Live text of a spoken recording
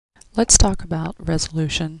Let's talk about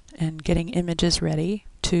resolution and getting images ready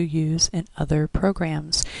to use in other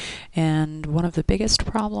programs. And one of the biggest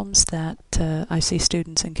problems that I see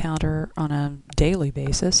students encounter on a daily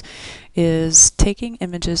basis is taking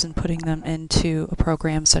images and putting them into a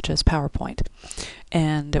program such as PowerPoint.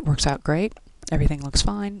 And it works out great, everything looks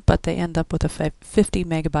fine, but they end up with a 50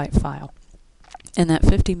 megabyte file. And that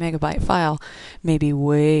 50 megabyte file may be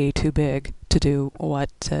way too big to do what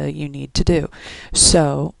you need to do.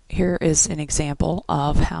 So here is an example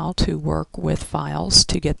of how to work with files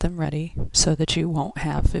to get them ready so that you won't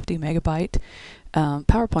have 50 megabyte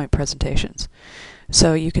PowerPoint presentations.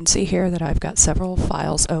 So you can see here that I've got several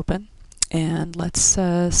files open, and let's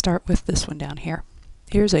start with this one down here.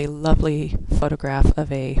 Here's a lovely photograph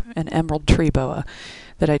of an emerald tree boa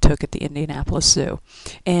that I took at the Indianapolis Zoo.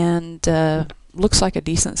 And looks like a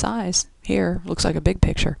decent size here, looks like a big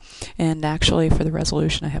picture, and actually for the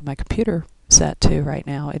resolution I have my computer set to right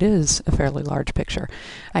now, it is a fairly large picture.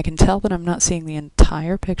 I can tell that I'm not seeing the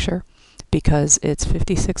entire picture because it's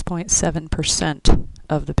 56.7%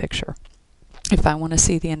 of the picture. If I want to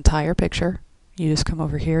see the entire picture, you just come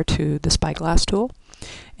over here to the spyglass tool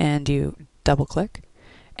and you double click,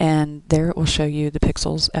 and there it will show you the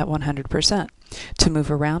pixels at 100%. To move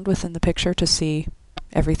around within the picture to see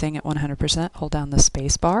everything at 100%, hold down the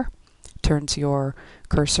space bar, turns your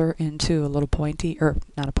cursor into a little pointy, or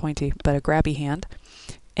not a pointy, but a grabby hand,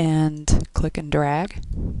 and click and drag,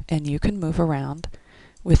 and you can move around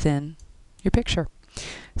within your picture.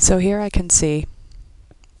 So here I can see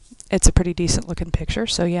it's a pretty decent looking picture,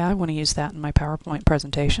 so yeah, I want to use that in my PowerPoint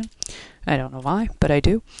presentation. I don't know why, but I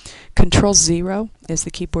do. Control-0 is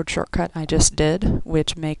the keyboard shortcut I just did,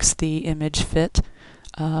 which makes the image fit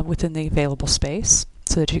within the available space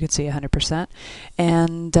so that you can see 100%.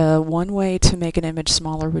 And one way to make an image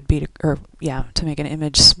smaller would be to make an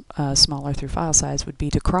image smaller through file size would be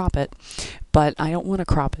to crop it, but I don't want to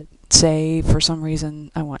crop it. Say for some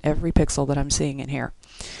reason I want every pixel that I'm seeing in here.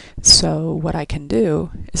 So what I can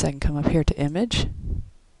do is I can come up here to image,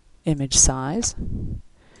 image size, and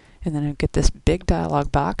then I get this big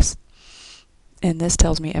dialog box, and this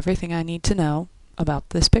tells me everything I need to know about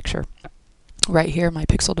this picture. Right here, my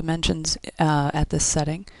pixel dimensions at this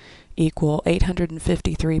setting equal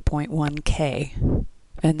 853.1K,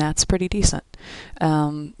 and that's pretty decent.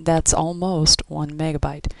 That's almost 1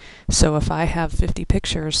 megabyte. So if I have 50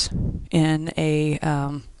 pictures in a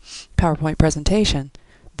PowerPoint presentation,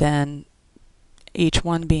 then each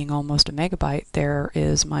one being almost a megabyte, there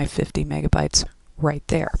is my 50 megabytes right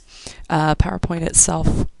there. PowerPoint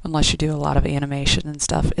itself, unless you do a lot of animation and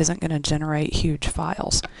stuff, isn't going to generate huge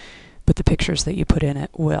files, but the pictures that you put in it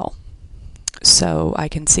will. So I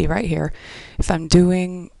can see right here, if I'm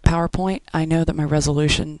doing PowerPoint, I know that my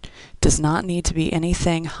resolution does not need to be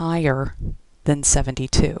anything higher than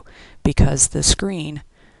 72, because the screen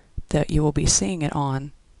that you will be seeing it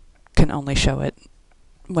on can only show it,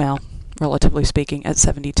 well, relatively speaking, at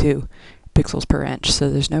 72 pixels per inch. So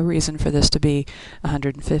there's no reason for this to be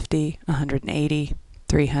 150, 180,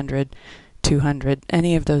 300, 200,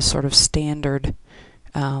 any of those sort of standard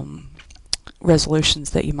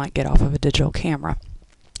resolutions that you might get off of a digital camera.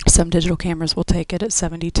 Some digital cameras will take it at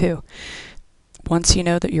 72. Once you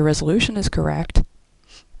know that your resolution is correct,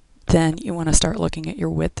 then you want to start looking at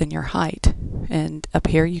your width and your height. And up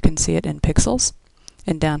here you can see it in pixels,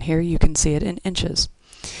 and down here you can see it in inches.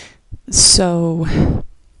 So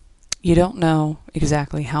you don't know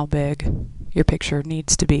exactly how big your picture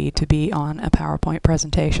needs to be on a PowerPoint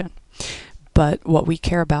presentation. But what we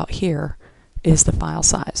care about here is the file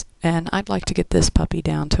size. And I'd like to get this puppy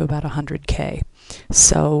down to about 100K.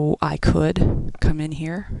 So I could come in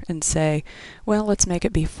here and say, well, let's make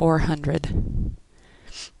it be 400.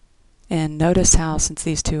 And notice how, since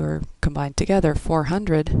these two are combined together,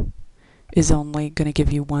 400 is only going to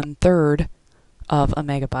give you 1/3 of a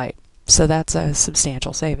megabyte. So that's a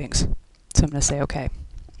substantial savings. So I'm going to say OK.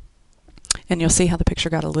 And you'll see how the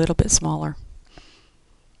picture got a little bit smaller,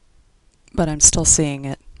 but I'm still seeing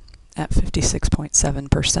it at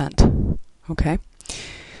 56.7%. Okay,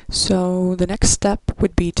 so the next step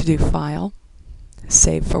would be to do File,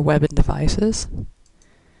 Save for Web and Devices,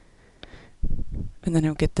 and then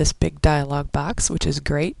you'll get this big dialog box, which is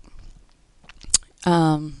great.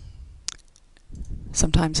 Sometimes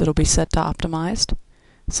it'll be set to Optimized,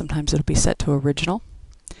 sometimes it'll be set to Original.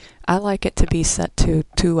 I like it to be set to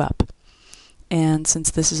 2-up, and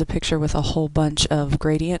since this is a picture with a whole bunch of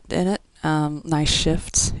gradient in it, nice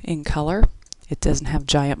shifts in color, it doesn't have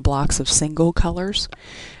giant blocks of single colors,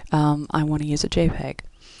 I want to use a JPEG.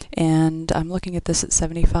 And I'm looking at this at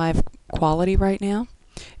 75 quality right now,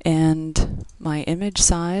 and my image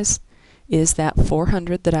size is that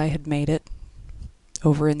 400 that I had made it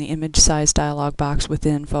over in the image size dialog box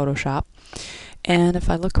within Photoshop. And if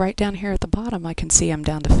I look right down here at the bottom, I can see I'm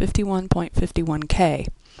down to 51.51K.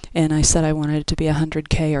 And I said I wanted it to be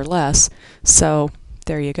 100K or less, so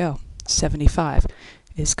there you go. 75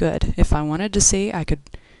 is good. If I wanted to see, I could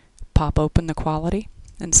pop open the quality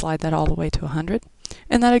and slide that all the way to 100,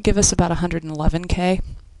 and that would give us about 111K,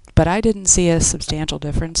 but I didn't see a substantial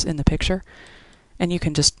difference in the picture. And you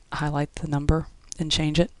can just highlight the number and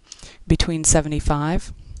change it between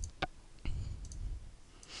 75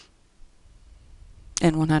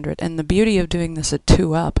 and 100. And the beauty of doing this at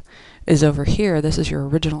 2 up is over here, this is your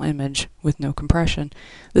original image with no compression.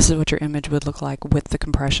 This is what your image would look like with the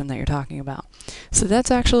compression that you're talking about. So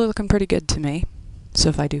that's actually looking pretty good to me. So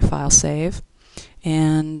if I do File Save,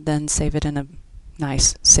 and then save it in a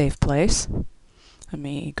nice safe place, let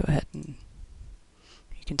me go ahead and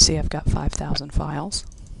you can see I've got 5,000 files.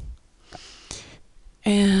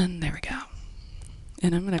 And there we go.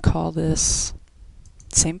 And I'm going to call this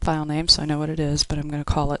same file name so I know what it is, but I'm going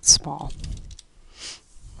to call it small.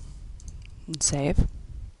 And save.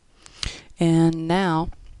 And now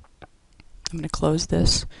I'm going to close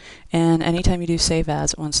this. And anytime you do save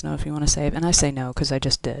as, it wants to know if you want to save. And I say no because I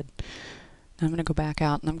just did. I'm going to go back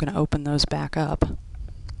out and I'm going to open those back up.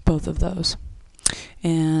 Both of those.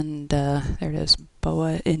 And there it is.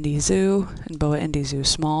 Boa Indie Zoo and Boa Indie Zoo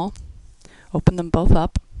Small. Open them both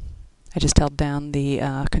up. I just held down the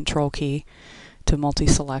Control key to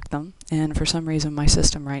multi-select them, and for some reason my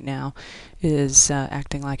system right now is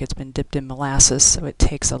acting like it's been dipped in molasses, so it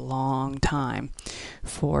takes a long time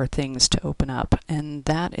for things to open up, and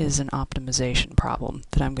that is an optimization problem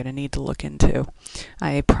that I'm going to need to look into.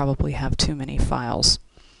 I probably have too many files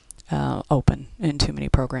open and too many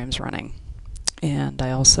programs running, and I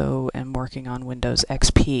also am working on Windows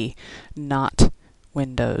XP, not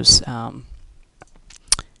Windows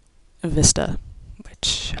Vista,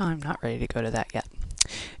 which I'm not ready to go to that yet.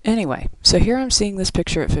 Anyway, so here I'm seeing this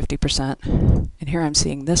picture at 50%, and here I'm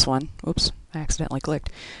seeing this one. Oops, I accidentally clicked.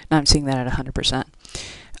 Now I'm seeing that at 100%.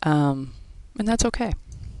 And that's okay,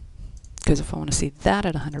 because if I want to see that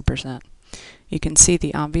at 100%, you can see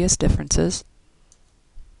the obvious differences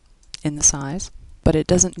in the size, but it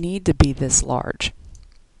doesn't need to be this large.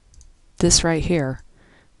 This right here,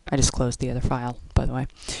 I just closed the other file, by the way.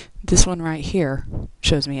 This one right here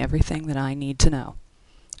shows me everything that I need to know.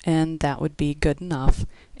 And that would be good enough.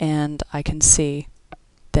 And I can see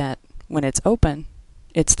that when it's open,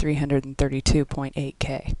 it's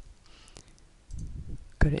 332.8K.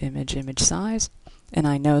 Go to image size, and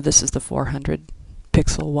I know this is the 400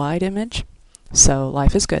 pixel wide image. So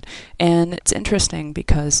life is good. And it's interesting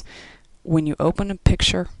because when you open a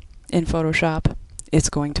picture in Photoshop, it's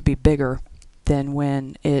going to be bigger than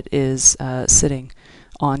when it is sitting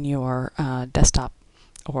on your desktop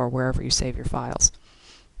or wherever you save your files.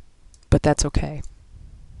 But that's okay.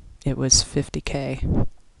 It was 50K,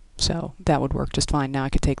 so that would work just fine. Now I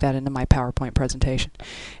could take that into my PowerPoint presentation.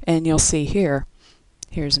 And you'll see here,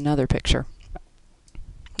 here's another picture.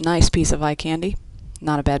 Nice piece of eye candy.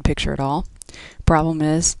 Not a bad picture at all. Problem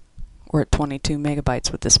is, we're at 22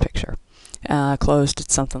 megabytes with this picture. Closed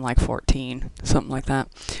at something like 14, something like that.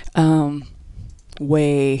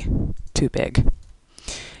 Way too big.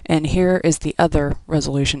 And here is the other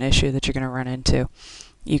resolution issue that you're going to run into.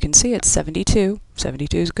 You can see it's 72.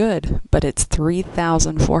 72 is good, but it's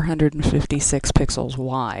 3,456 pixels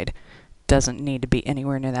wide. Doesn't need to be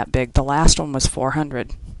anywhere near that big. The last one was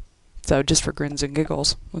 400. So just for grins and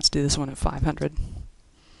giggles, let's do this one at 500.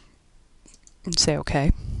 And say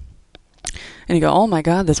OK. And you go, oh my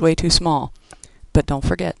god, that's way too small. But don't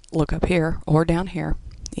forget, look up here or down here,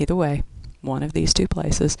 either way, one of these two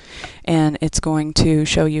places, and it's going to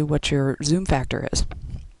show you what your zoom factor is.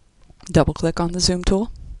 Double click on the zoom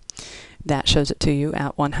tool. That shows it to you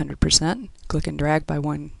at 100%. Click and drag by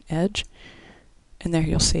one edge, and there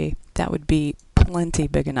you'll see that would be plenty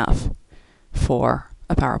big enough for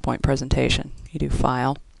a PowerPoint presentation. You do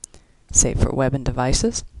File, Save for Web and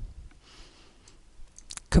Devices.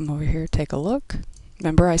 Come over here, take a look.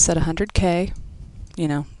 Remember I said 100K. You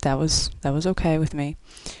know, that was okay with me.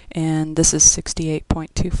 And this is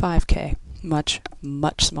 68.25K. Much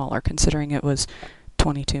smaller, considering it was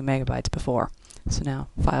 22 megabytes before. So now,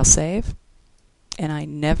 File Save. And I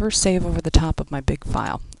never save over the top of my big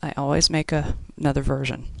file. I always make another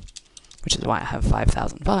version, which is why I have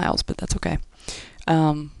 5,000 files, but that's okay.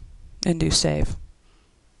 And do Save.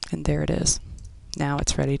 And there it is. Now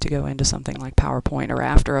it's ready to go into something like PowerPoint or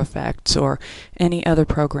After Effects or any other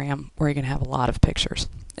program where you're going to have a lot of pictures.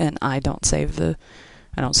 And I don't save the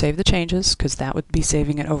changes, because that would be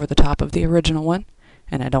saving it over the top of the original one,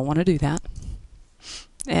 and I don't want to do that.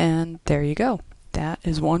 And there you go. That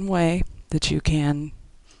is one way that you can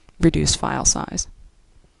reduce file size.